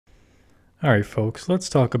All right, folks, let's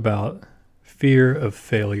talk about fear of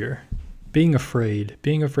failure. Being afraid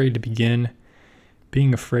to begin,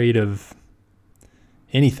 being afraid of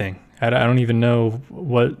anything. I don't even know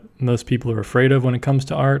what most people are afraid of when it comes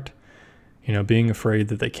to art. You know, being afraid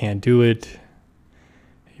that they can't do it.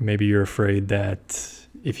 Maybe you're afraid that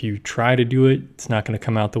if you try to do it, it's not going to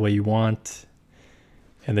come out the way you want.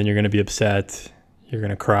 And then you're going to be upset. You're going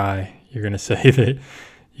to cry. You're going to say that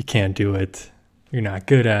you can't do it. You're not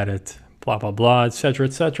good at it. Blah, blah, blah, etc.,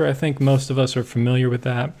 etc. I think most of us are familiar with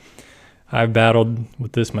that. I've battled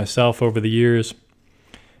with this myself over the years.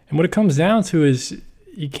 And what it comes down to is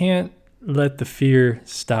you can't let the fear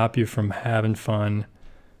stop you from having fun,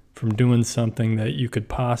 from doing something that you could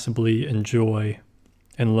possibly enjoy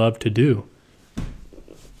and love to do.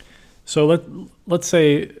 So let's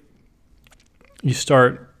say you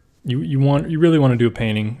start, you really want to do a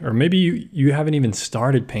painting, or maybe you haven't even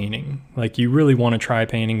started painting. Like you really want to try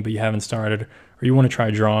painting, but you haven't started, or you want to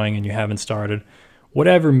try drawing and you haven't started.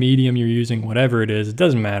 Whatever medium you're using, whatever it is, it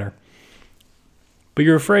doesn't matter. But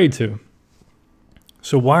you're afraid to.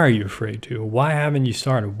 So why are you afraid to? Why haven't you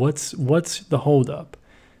started? What's the holdup?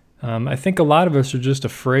 I think a lot of us are just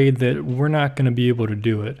afraid that we're not going to be able to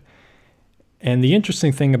do it. And the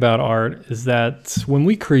interesting thing about art is that when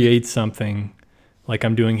we create something like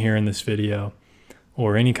I'm doing here in this video,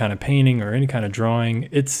 or any kind of painting or any kind of drawing,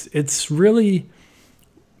 it's really,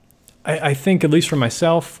 I think, at least for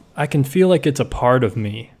myself, I can feel like it's a part of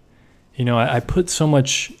me. You know, I put so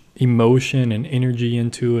much emotion and energy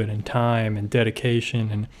into it, and time and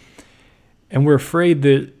dedication, and we're afraid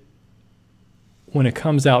that when it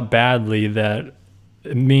comes out badly, that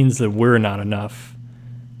it means that we're not enough,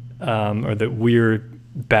 or that we're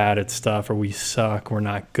bad at stuff, or we suck, we're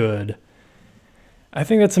not good. I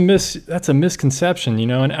think that's a misconception, you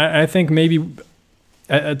know, and I think maybe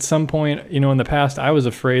at some point, you know, in the past, I was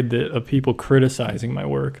afraid of people criticizing my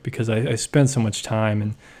work because I spent so much time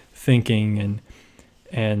and thinking,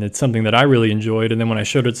 and it's something that I really enjoyed. And then when I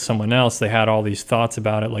showed it to someone else, they had all these thoughts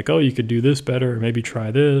about it, like, oh, you could do this better, or maybe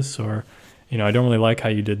try this, or, you know, I don't really like how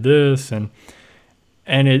you did this, and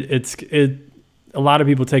it's a lot of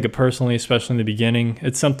people take it personally, especially in the beginning.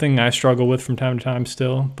 It's something I struggle with from time to time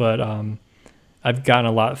still, but I've gotten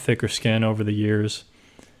a lot thicker skin over the years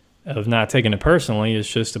of not taking it personally. It's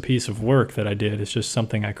just a piece of work that I did. It's just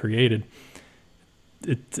something I created.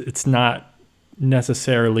 It's not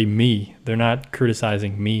necessarily me. They're not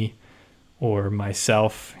criticizing me or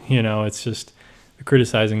myself. You know, it's just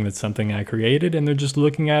criticizing that's something I created, and they're just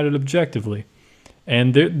looking at it objectively.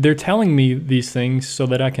 And they're telling me these things so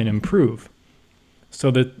that I can improve. So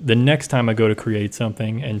that the next time I go to create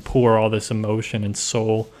something and pour all this emotion and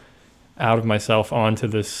soul out of myself onto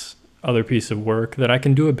this other piece of work, that I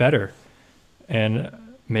can do it better. And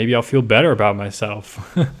maybe I'll feel better about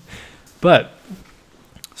myself. But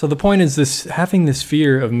so the point is this, having this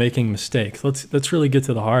fear of making mistakes. Let's really get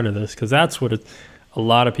to the heart of this, because that's what a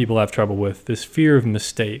lot of people have trouble with, this fear of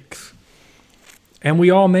mistakes. And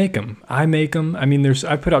we all make them. I make them. I mean,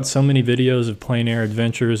 I put out so many videos of plein air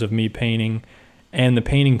adventures of me painting, and the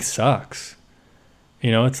painting sucks. You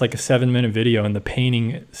know, it's like a 7-minute video and the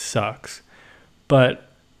painting sucks. But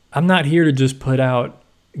I'm not here to just put out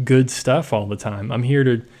good stuff all the time. I'm here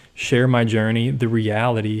to share my journey, the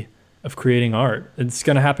reality of creating art. It's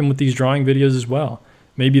going to happen with these drawing videos as well.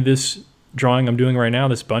 Maybe this drawing I'm doing right now,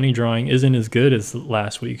 this bunny drawing, isn't as good as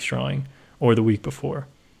last week's drawing or the week before.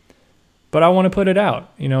 But I want to put it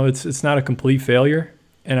out. You know, it's not a complete failure.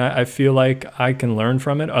 And I feel like I can learn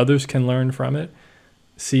from it. Others can learn from it.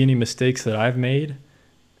 See any mistakes that I've made.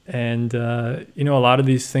 And, you know, a lot of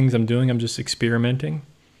these things I'm doing, I'm just experimenting.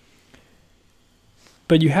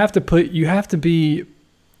 But you have to be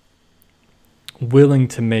willing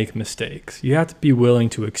to make mistakes. You have to be willing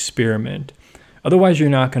to experiment. Otherwise, you're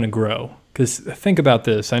not going to grow. Because think about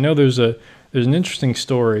this. I know there's an interesting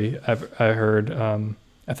story I heard.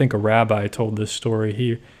 I think a rabbi told this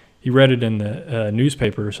story. He read it in the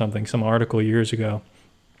newspaper or something, some article years ago.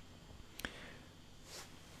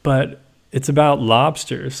 But it's about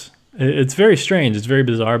lobsters. It's very strange. It's very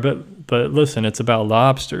bizarre. But listen, it's about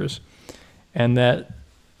lobsters, and that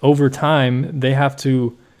over time they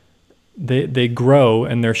grow,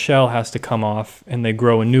 and their shell has to come off, and they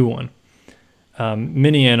grow a new one.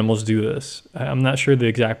 Many animals do this. I'm not sure the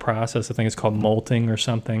exact process. I think it's called molting or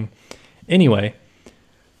something. Anyway,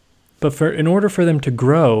 but in order for them to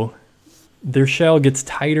grow, their shell gets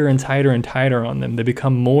tighter and tighter and tighter on them. They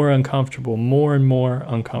become more uncomfortable, more and more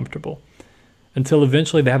uncomfortable, until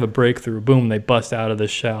eventually they have a breakthrough. Boom, they bust out of the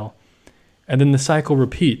shell. And then the cycle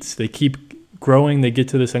repeats. They keep growing, they get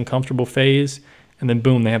to this uncomfortable phase, and then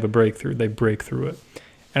boom, they have a breakthrough. They break through it.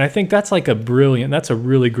 And I think that's like that's a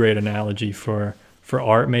really great analogy for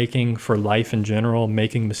art making, for life in general,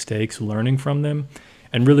 making mistakes, learning from them,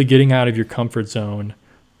 and really getting out of your comfort zone,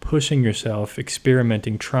 pushing yourself,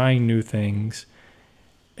 experimenting, trying new things,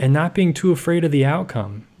 and not being too afraid of the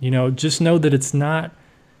outcome. Just know that it's not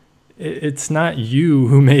you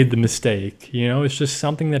who made the mistake. It's just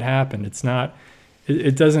something that happened.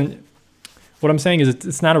 It doesn't, what I'm saying is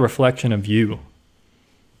it's not a reflection of you.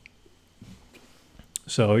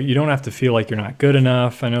 So you don't have to feel like you're not good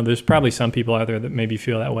enough. I know there's probably some people out there that maybe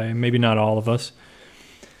feel that way, maybe not all of us.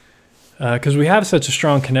 Because we have such a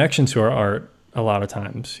strong connection to our art a lot of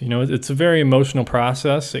times. It's a very emotional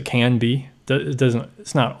process. It can be.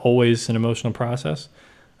 It's not always an emotional process.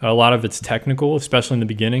 A lot of it's technical, especially in the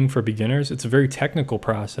beginning for beginners. It's a very technical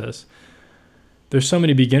process. There's so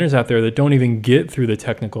many beginners out there that don't even get through the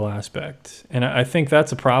technical aspect. And I think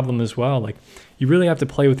that's a problem as well. Like, you really have to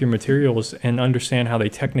play with your materials and understand how they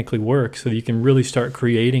technically work so that you can really start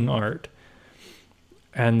creating art.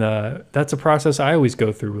 And that's a process I always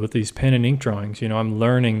go through with these pen and ink drawings. I'm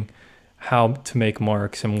learning how to make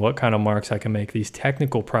marks and what kind of marks I can make, these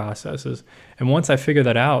technical processes. And once I figure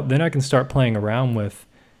that out, then I can start playing around with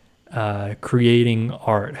creating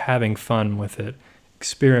art, having fun with it,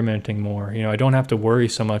 experimenting more. I don't have to worry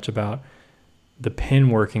so much about the pen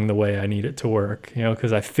working the way I need it to work,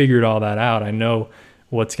 because I figured all that out. I know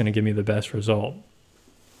what's going to give me the best result.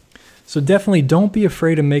 So definitely don't be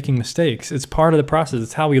afraid of making mistakes. It's part of the process.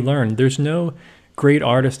 It's how we learn. There's no great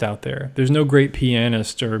artist out there. There's no great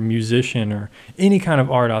pianist or musician or any kind of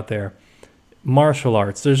art out there. Martial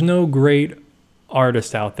arts. There's no great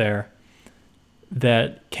artist out there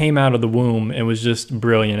that came out of the womb and was just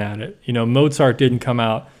brilliant at it. Mozart didn't come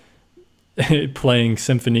out playing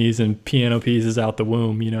symphonies and piano pieces out the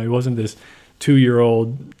womb. He wasn't this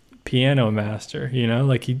 2-year-old piano master.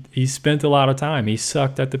 Like he spent a lot of time. He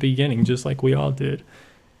sucked at the beginning, just like we all did.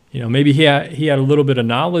 Maybe he had a little bit of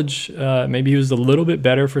knowledge. Maybe he was a little bit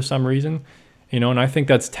better for some reason. And I think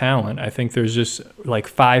that's talent. I think there's just like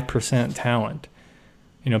 5% talent.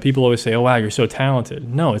 People always say, oh, wow, you're so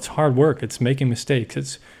talented. No, it's hard work. It's making mistakes.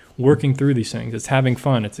 It's working through these things. It's having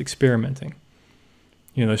fun. It's experimenting.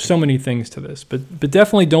 There's so many things to this. But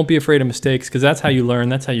definitely don't be afraid of mistakes, because that's how you learn.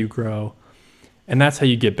 That's how you grow. And that's how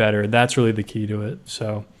you get better. That's really the key to it.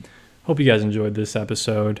 So hope you guys enjoyed this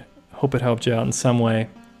episode. Hope it helped you out in some way.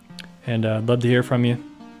 And I'd love to hear from you.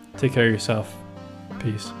 Take care of yourself.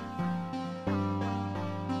 Peace.